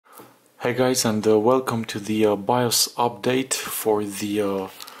Hey guys, and welcome to the BIOS update for the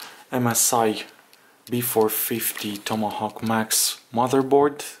MSI B450 Tomahawk Max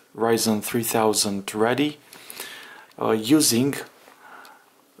motherboard, Ryzen 3000 ready, using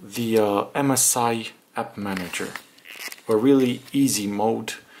the MSI App Manager, a really easy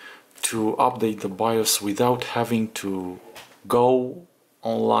mode to update the BIOS without having to go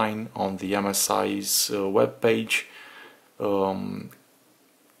online on the MSI's webpage,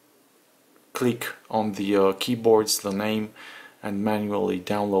 click on the keyboards, the name, and manually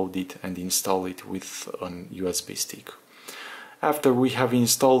download it and install it with an USB stick. After we have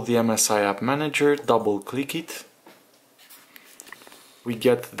installed the MSI App Manager, double click it. We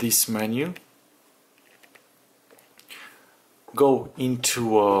get this menu. Go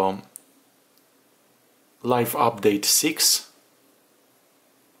into Live Update 6.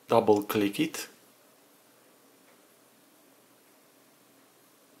 Double click it.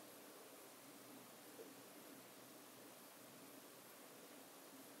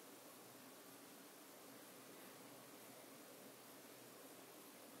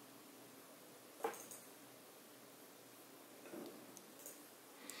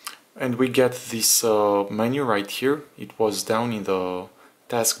 And we get this menu right here. It was down in the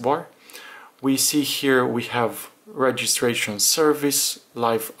taskbar. We see here we have registration service,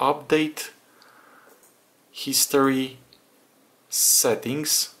 live update, history,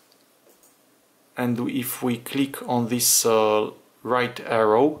 settings, and if we click on this right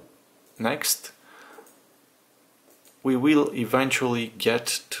arrow next, we will eventually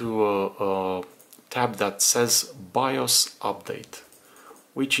get to a tab that says BIOS update,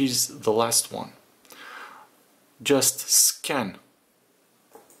 which is the last one. Just scan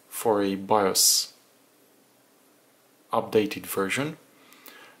for a BIOS updated version.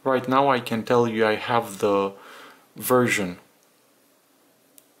 Right now I can tell you I have the version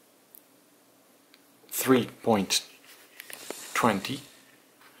 3.20,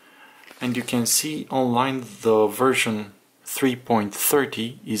 and you can see online the version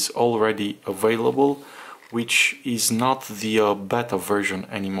 3.30 is already available, which is not the beta version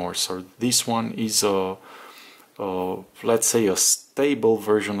anymore. So this one is let's say a stable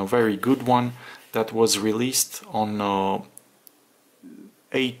version, a very good one that was released on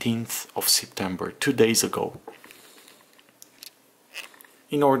 18th of September, 2 days ago.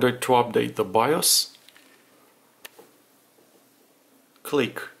 In order to update the BIOS,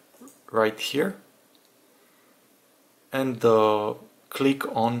 click right here and click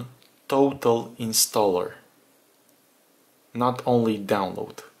on Total Installer, not only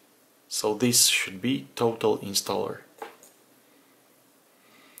download. So this should be Total Installer.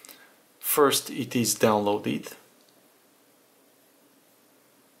 First it is downloaded.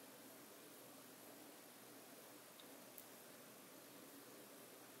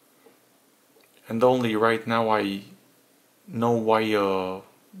 And only right now I know why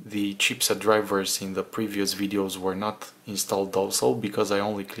the chipset drivers in the previous videos were not installed also, because I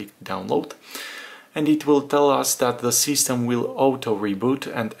only clicked download. And it will tell us that the system will auto reboot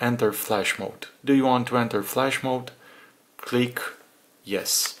and enter flash mode. Do you want to enter flash mode? Click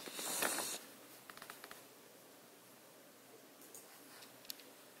yes.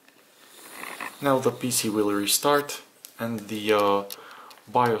 Now the PC will restart and the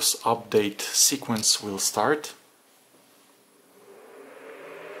BIOS update sequence will start.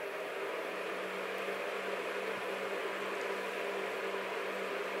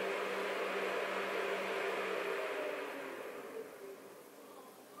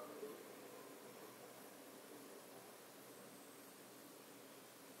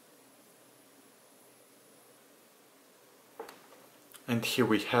 And here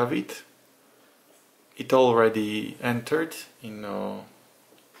we have it. It already entered in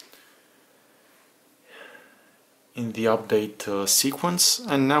the update sequence,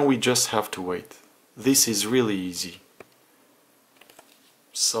 and now we just have to wait. This is really easy.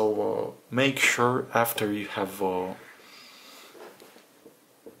 So make sure after you have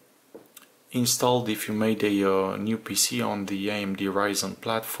installed, if you made a new PC on the AMD Ryzen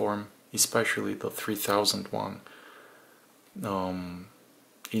platform, especially the 3000 one,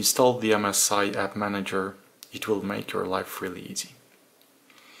 install the MSI App Manager. It will make your life really easy.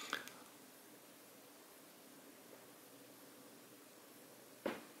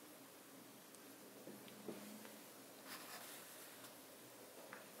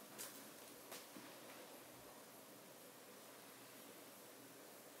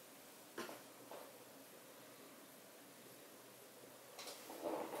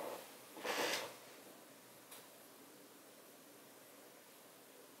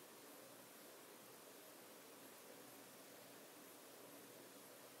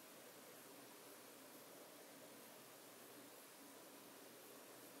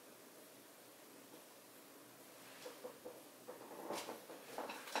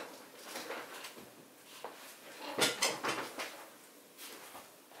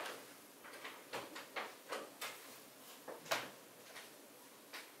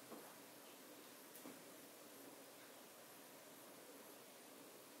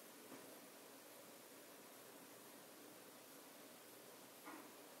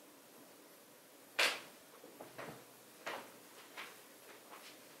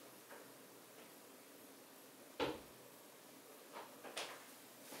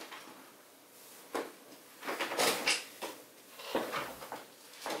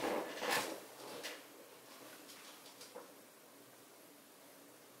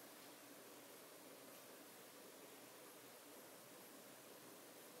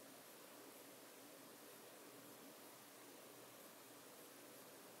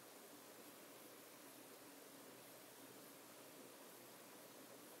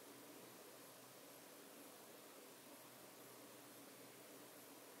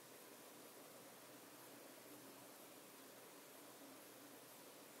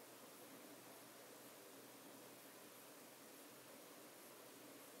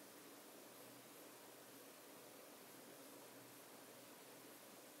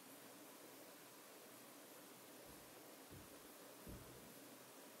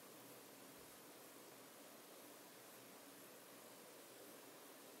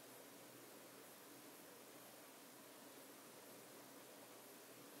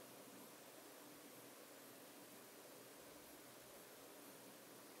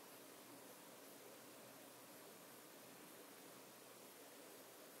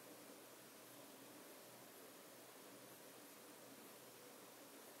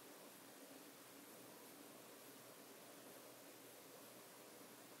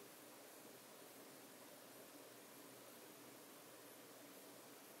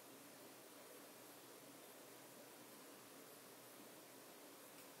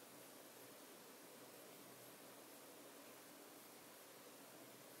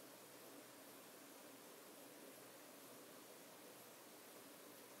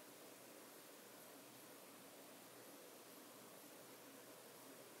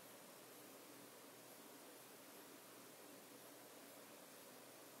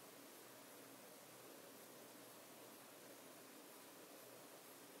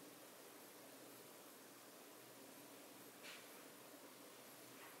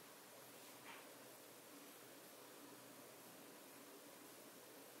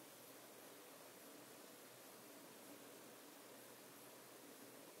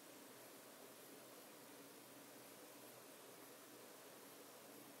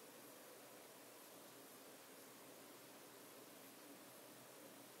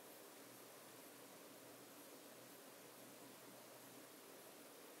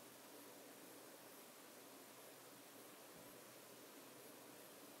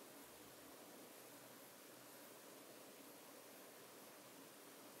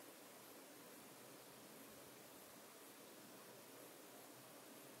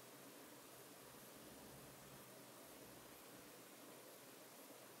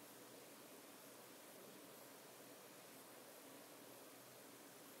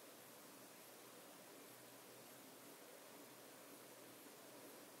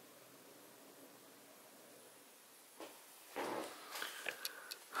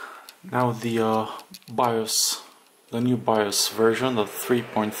 Now the BIOS, the new BIOS version, the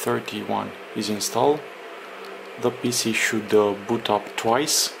 3.31 is installed. The PC should boot up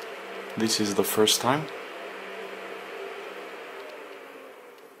twice. This is the first time.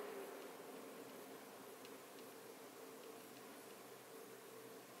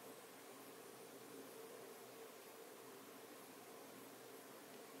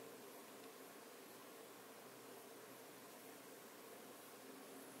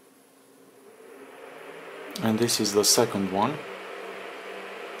 And this is the second one.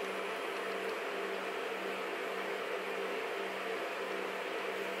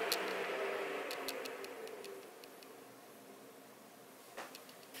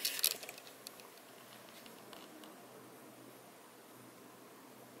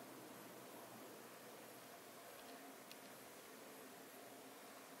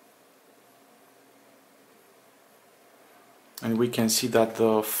 And we can see that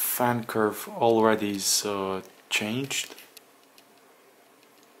the fan curve already is changed.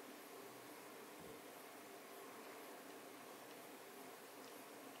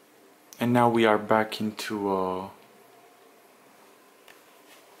 And now we are back into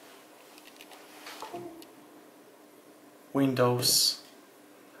Windows.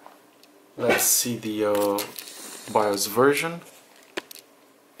 Let's see the BIOS version.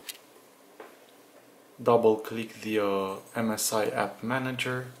 Double click the MSI app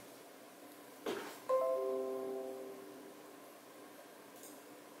manager.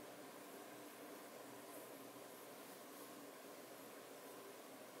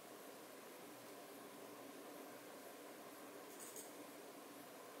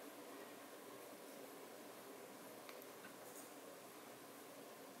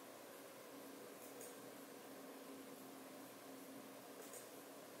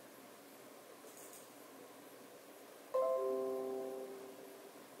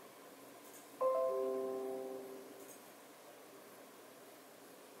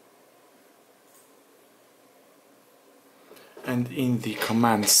 And in the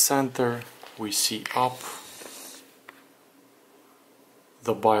command center we see up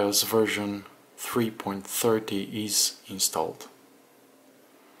the BIOS version 3.30 is installed.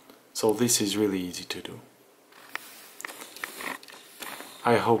 So this is really easy to do.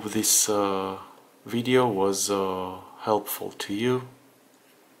 I hope this video was helpful to you.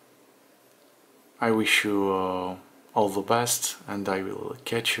 I wish you all the best, and I will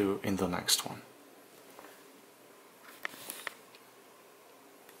catch you in the next one.